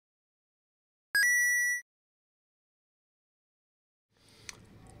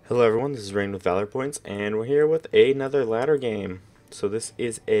Hello everyone, this is Rain with Valor Points, and we're here with another ladder game. So this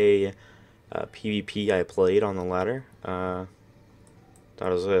is a PvP I played on the ladder. Thought it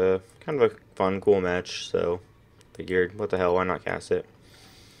was a kind of a fun, cool match, so figured, what the hell, why not cast it?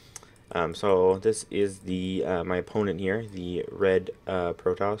 So this is the my opponent here, the red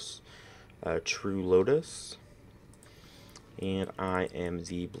Protoss, True Lotus, and I am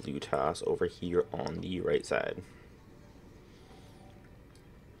the blue Toss over here on the right side.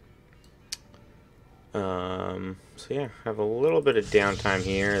 So yeah, have a little bit of downtime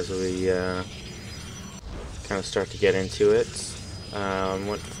here as we kind of start to get into it.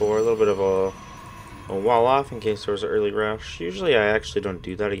 Went for a little bit of a wall off in case there was an early rush. Usually I actually don't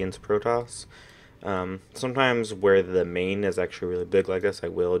do that against Protoss. Sometimes where the main is actually really big like this, I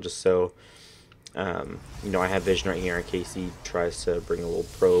will, just so I have vision right here in case he tries to bring a little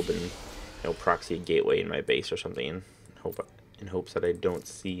probe and proxy a gateway in my base or something, in hopes that I don't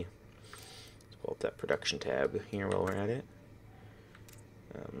see. Pull up that production tab here while we're at it.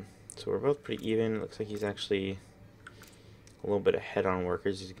 So we're both pretty even. It looks like he's actually a little bit ahead on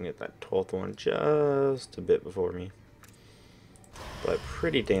workers. He's going to get that 12th one just a bit before me. But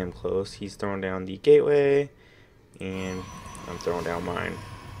pretty damn close. He's throwing down the gateway, and I'm throwing down mine.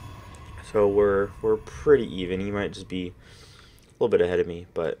 So we're pretty even. He might just be a little bit ahead of me,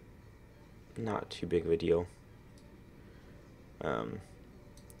 but not too big of a deal.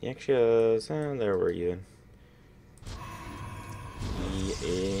 He actually there we're even. He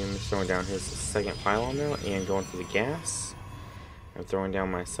is throwing down his second pylon now and going for the gas. I'm throwing down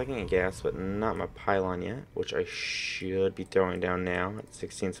my second gas, but not my pylon yet, which I should be throwing down now at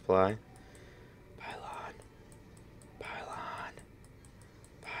 16 supply. Pylon. Pylon.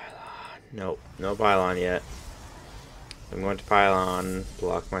 Pylon. Nope, no pylon yet. I'm going to pylon,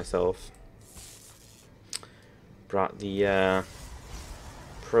 block myself. Brought the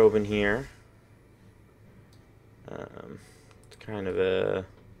probe in here. It's kind of a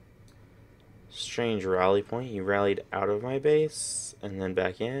strange rally point. He rallied out of my base and then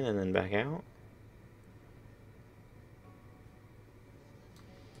back in and then back out.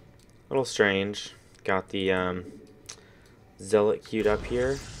 A little strange. Got the zealot queued up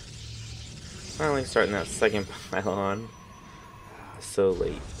here. Finally starting that second pylon. So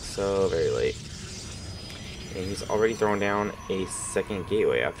late, so very late. And he's already thrown down a second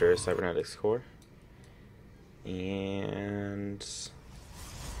gateway after a cybernetics core. And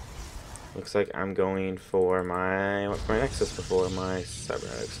looks like I'm going for my nexus before my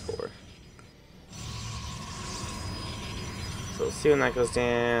cybernetics core. So let's see when that goes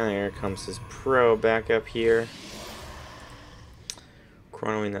down. There comes his pro back up here.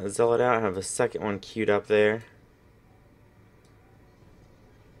 Chronoing that zealot out. I have a second one queued up there.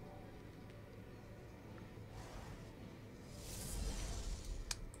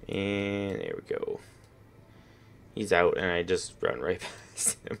 And there we go. He's out, and I just run right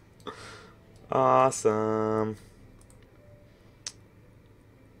past him. Awesome.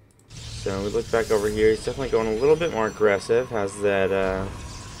 So we look back over here. He's definitely going a little bit more aggressive. Has that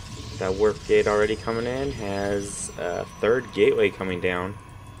that warp gate already coming in. Has a third gateway coming down.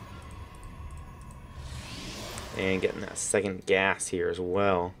 And getting that second gas here as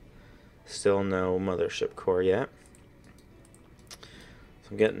well. Still no mothership core yet.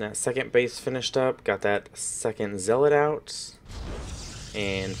 I'm getting that second base finished up, got that second zealot out,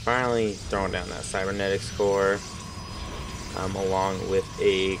 and finally throwing down that cybernetics core, along with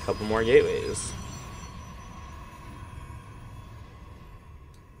a couple more gateways.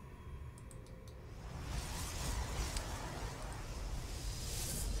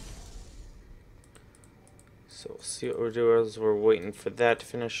 So we'll see what we're doing as we're waiting for that to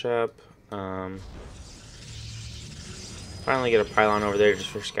finish up. Finally get a pylon over there just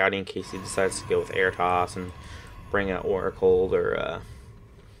for scouting in case he decides to go with air toss and bring an oracle or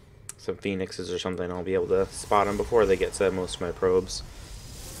some phoenixes or something. I'll be able to spot them before they get to most of my probes.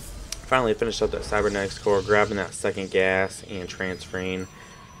 Finally finished up that cybernetics core, grabbing that second gas and transferring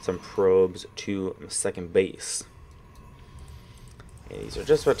some probes to my second base. And these are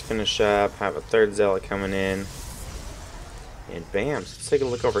just about to finish up. Have a third zealot coming in. And bam, so let's take a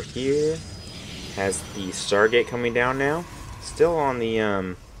look over here. Has the Stargate coming down now. Still on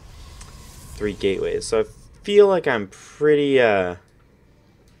the 3 gateways. So I feel like I'm pretty a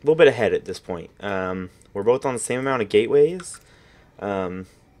little bit ahead at this point. We're both on the same amount of gateways. Our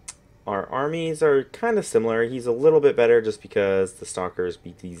armies are kind of similar. He's a little bit better just because the Stalkers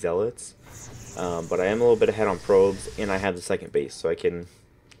beat the Zealots. But I am a little bit ahead on probes, and I have the second base, so I can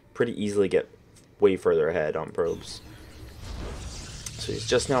pretty easily get way further ahead on probes. So he's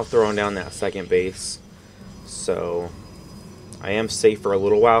just now throwing down that second base. So I am safe for a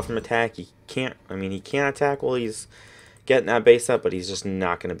little while from attack. He can't attack while he's getting that base up, but he's just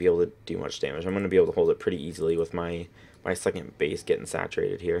not going to be able to do much damage. I'm going to be able to hold it pretty easily with my second base getting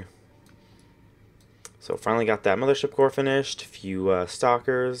saturated here. So finally got that mothership core finished, a few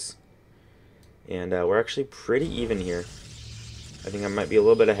stalkers, and we're actually pretty even here. I think I might be a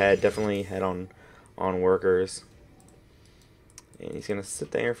little bit ahead, definitely ahead on workers. And he's going to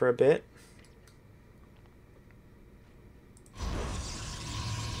sit there for a bit.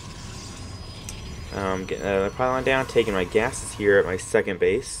 Getting another pylon down, taking my gases here at my second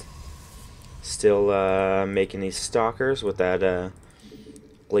base. Still making these stalkers with that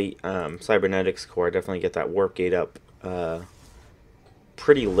late cybernetics core. I definitely get that warp gate up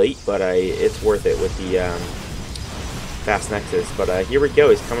pretty late, but it's worth it with the fast nexus. But here we go.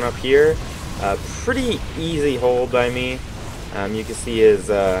 He's coming up here. Pretty easy hold by me. You can see his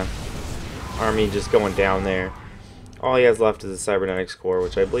army just going down there. All he has left is a cybernetics core,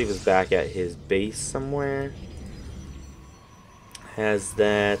 which I believe is back at his base somewhere. Has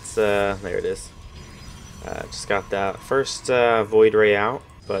that, there it is. Just got that first void ray out,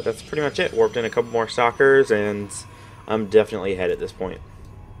 but that's pretty much it. Warped in a couple more stalkers, and I'm definitely ahead at this point.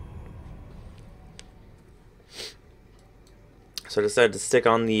 So I decided to stick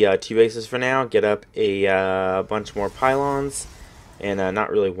on the 2 bases for now, get up a bunch more pylons, and not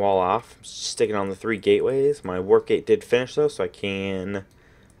really wall off. Just sticking on the 3 gateways. My warp gate did finish though, so I can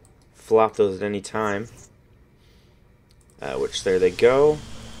flop those at any time. Which there they go.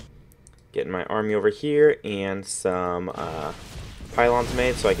 Getting my army over here and some pylons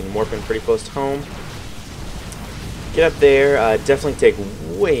made so I can warp in pretty close to home. Get up there. Definitely take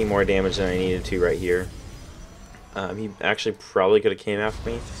way more damage than I needed to right here. He actually probably could have came after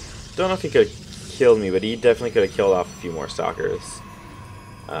me. Don't know if he could have killed me, but he definitely could have killed off a few more stalkers.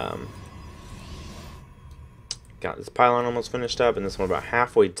 Got this pylon almost finished up, and this one about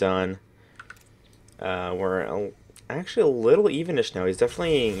halfway done. We're actually a little evenish now. He's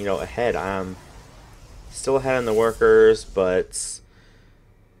definitely, you know, ahead. I'm still ahead in the workers, but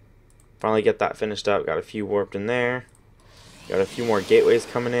finally get that finished up. Got a few warped in there. Got a few more gateways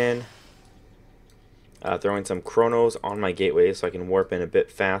coming in. Throwing some chronos on my gateways so I can warp in a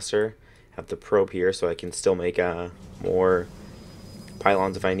bit faster. Have the probe here so I can still make more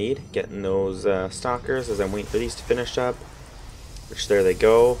pylons if I need. Getting those stalkers as I'm waiting for these to finish up. Which there they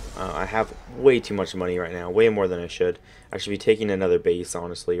go. I have way too much money right now. Way more than I should. I should be taking another base,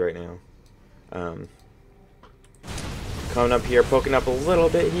 honestly, right now. Coming up here, poking up a little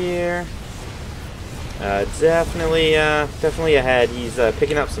bit here. Definitely ahead. He's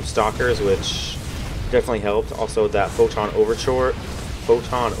picking up some stalkers, which definitely helped. Also, that photon overcharge.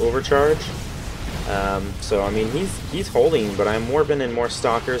 So I mean, he's holding, but I'm warping in more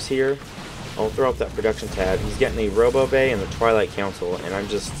stalkers here. I'll throw up that production tab. He's getting a Robo Bay and the Twilight Council, and I'm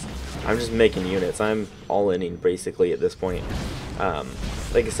just making units. I'm all-inning basically at this point.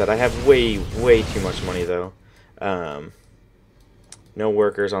 Like I said, I have way too much money though. No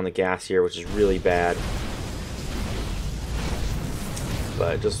workers on the gas here, which is really bad.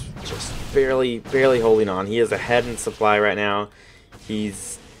 But just barely holding on. He is ahead in supply right now.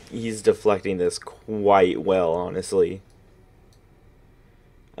 He's deflecting this quite well, honestly.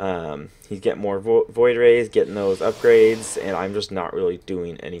 He's getting more void rays, getting those upgrades, and I'm just not really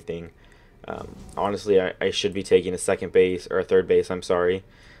doing anything. Honestly, I should be taking a second base, or a third base, I'm sorry.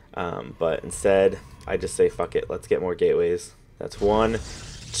 But instead, I just say, fuck it, let's get more gateways. That's 1,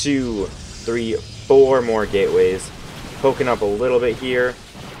 2, 3, 4 more gateways. Poking up a little bit here.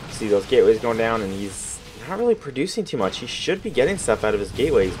 See those gateways going down, and he's not really producing too much. He should be getting stuff out of his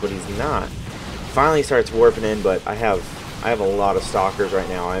gateways, but he's not. Finally starts warping in, but I have a lot of stalkers right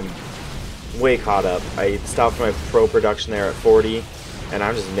now. I'm way caught up. I stopped my pro production there at 40, and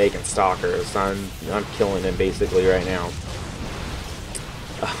I'm just making stalkers. I'm killing him basically right now.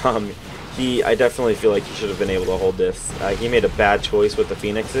 I definitely feel like he should have been able to hold this. He made a bad choice with the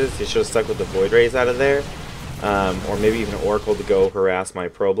Phoenixes. He should have stuck with the Void Rays out of there, or maybe even Oracle to go harass my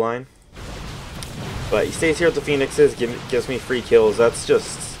probe line. But he stays here with the Phoenixes, gives me free kills. That's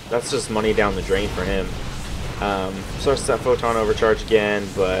just money down the drain for him. Starts that photon overcharge again,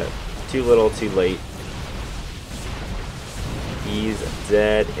 but too little, too late. He's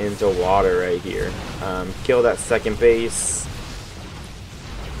dead into water right here. Kill that second base.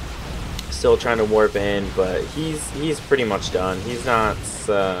 Still trying to warp in, but he's pretty much done. He's not,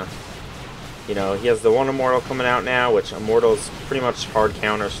 you know, he has the one Immortal coming out now, which Immortal's pretty much hard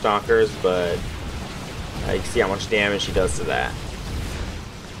counter stalkers, but you can see how much damage he does to that.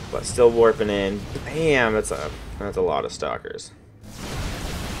 But still warping in. Damn, that's a lot of stalkers.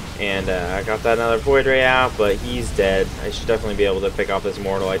 And I got that another Void Ray out, but he's dead. I should definitely be able to pick off this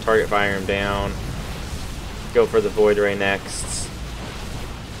Mortal. I target fire him down. Go for the Void Ray next.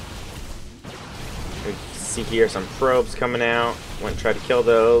 We see here some probes coming out. Went and tried to kill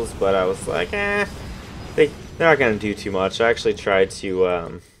those, but I was like, they're not going to do too much. I actually tried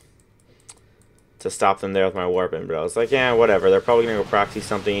to stop them there with my Warping, but I was like, yeah, whatever. They're probably going to go proxy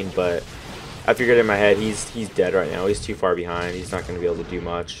something, but I figured in my head he's dead right now. He's too far behind. He's not going to be able to do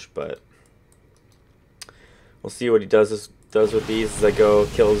much, but we'll see what he does with these as I go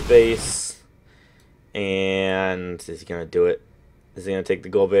kill his base. And is he going to do it? Is he going to take the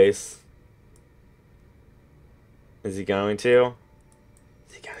gold base? Is he going to?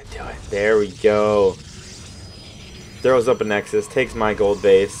 Is he going to do it? There we go. Throws up a Nexus, takes my gold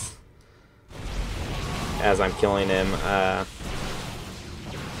base as I'm killing him.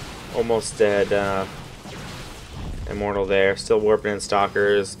 Almost dead. Immortal there. Still warping in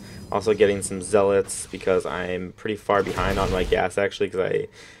Stalkers. Also getting some Zealots because I'm pretty far behind on my gas actually, because I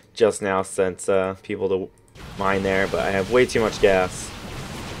just now sent people to mine there, but I have way too much gas.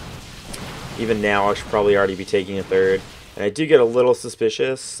 Even now I should probably already be taking a third. And I do get a little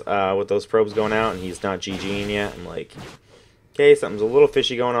suspicious with those probes going out and he's not GGing yet. I'm like, okay, something's a little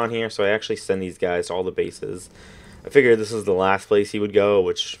fishy going on here, so I actually send these guys to all the bases. I figured this is the last place he would go,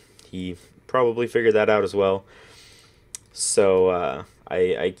 which he probably figured that out as well. So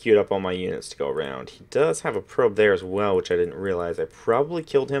I queued up all my units to go around. He does have a probe there as well, which I didn't realize. I probably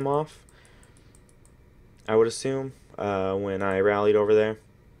killed him off, I would assume, when I rallied over there.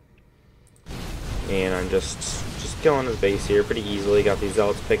 And I'm just killing his base here pretty easily. Got these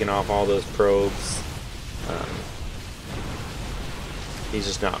Zealots picking off all those probes. He's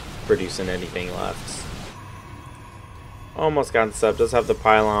just not producing anything left. Almost got this up. Does have the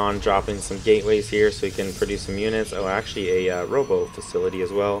pylon, dropping some gateways here so he can produce some units. Oh, actually a robo facility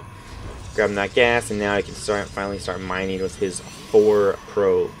as well. Grabbing that gas, and now I can finally start mining with his 4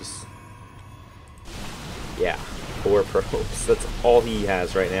 probes. Yeah, 4 probes. That's all he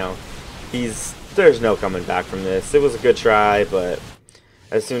has right now. There's no coming back from this. It was a good try, but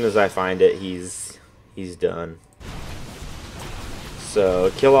as soon as I find it, he's done.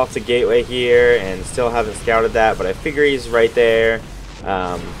 So kill off the gateway here, and still haven't scouted that, but I figure he's right there.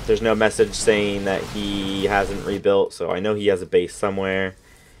 There's no message saying that he hasn't rebuilt, so I know he has a base somewhere.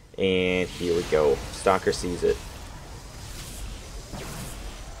 And here we go. Stalker sees it.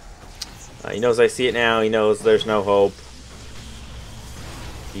 He knows I see it now. He knows there's no hope.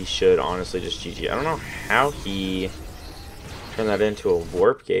 He should honestly just GG. I don't know how he turned that into a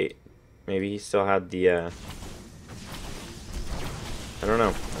warp gate. Maybe he still had the I don't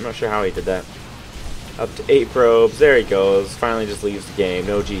know. I'm not sure how he did that. Up to 8 probes. There he goes. Finally just leaves the game.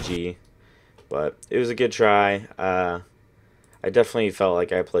 No GG. But it was a good try. I definitely felt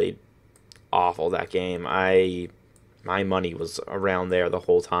like I played awful that game. My money was around there the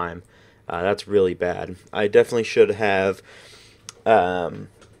whole time. That's really bad. I definitely should have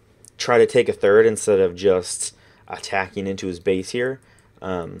tried to take a third instead of just attacking into his base here.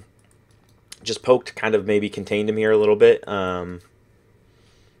 Just poked, kind of maybe contained him here a little bit.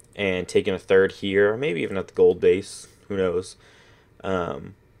 And taking a third here, maybe even at the gold base, who knows.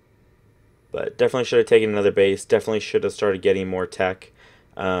 But definitely should have taken another base, definitely should have started getting more tech.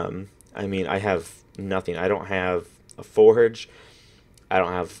 I mean, I have nothing. I don't have a forge, I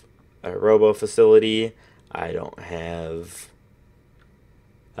don't have a robo facility, I don't have,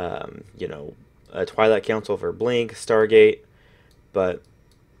 you know, a Twilight Council for Blink, Stargate, but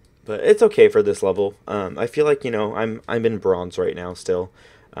it's okay for this level. I feel like, you know, I'm in bronze right now still.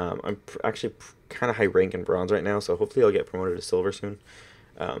 I'm actually kind of high rank in bronze right now, so hopefully I'll get promoted to silver soon.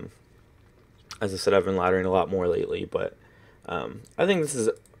 As I said, I've been laddering a lot more lately, but I think this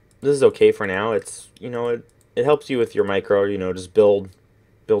is okay for now. It's, you know, it helps you with your micro, you know, just build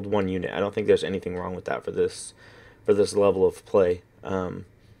one unit. I don't think there's anything wrong with that for this level of play. You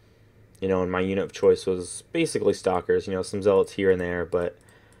know, and my unit of choice was basically Stalkers, you know, some Zealots here and there, but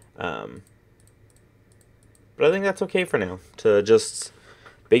I think that's okay for now. To just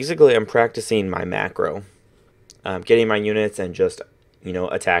basically, I'm practicing my macro, getting my units and just, you know,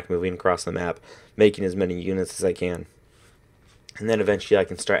 attack moving across the map, making as many units as I can, and then eventually I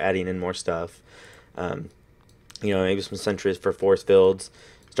can start adding in more stuff. You know, maybe some sentries for force fields,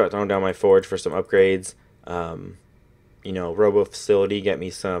 start throwing down my forge for some upgrades. You know, robo facility, get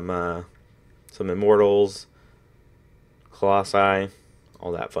me some immortals, colossi,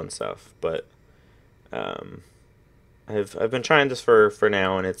 all that fun stuff. But I've been trying this for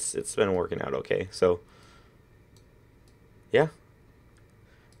now, and it's been working out okay. So yeah.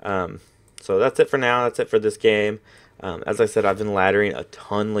 So that's it for now. That's it for this game. As I said, I've been laddering a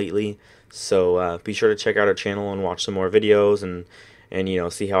ton lately, so be sure to check out our channel and watch some more videos and you know,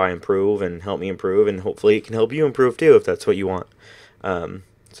 see how I improve and help me improve, and hopefully it can help you improve too if that's what you want.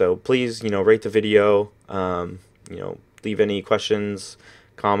 So please, you know, rate the video, you know, leave any questions,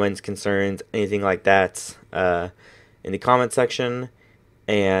 comments, concerns, anything like that in the comment section,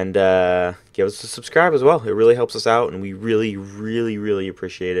 and give us a subscribe as well. It really helps us out, and we really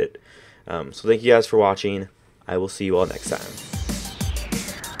appreciate it. So thank you guys for watching. I will see you all next time.